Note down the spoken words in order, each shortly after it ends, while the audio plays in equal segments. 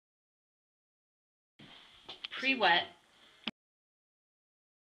pre-wet.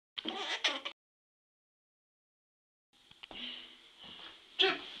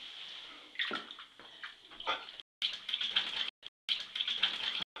 Chip!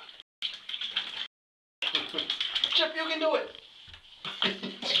 Chip, you can do it!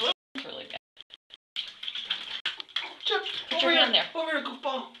 It's really good. Chip, Put your hand there. Over here,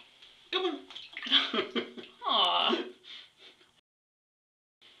 goofball. Come on. Aww.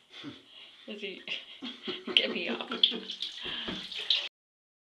 Is he... Get me up. Hey,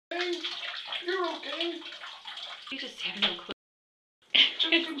 you're okay. You just have no clue.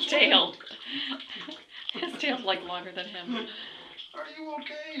 His tail. His tail's like longer than him. Are you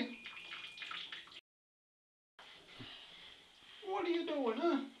okay? What are you doing,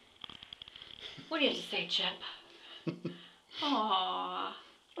 huh? What do you have to say, Chip? Aww.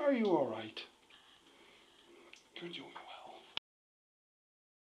 Are you alright? You're doing well.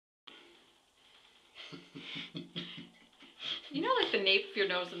 You know, like the nape of your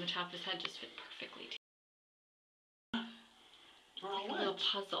nose and the top of his head just fit perfectly. You're all Like a wet. little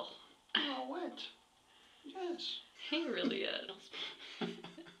puzzle. You're all wet. Yes. He really is.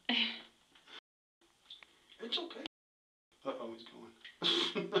 It's okay. Uh-oh, he's going.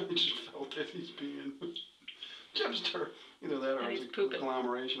 I just felt that he's peeing. Chip's turd. Either that or it's a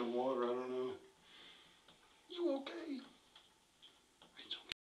conglomeration of water, I don't know. You okay? It's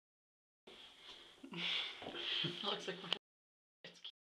okay. That looks like one of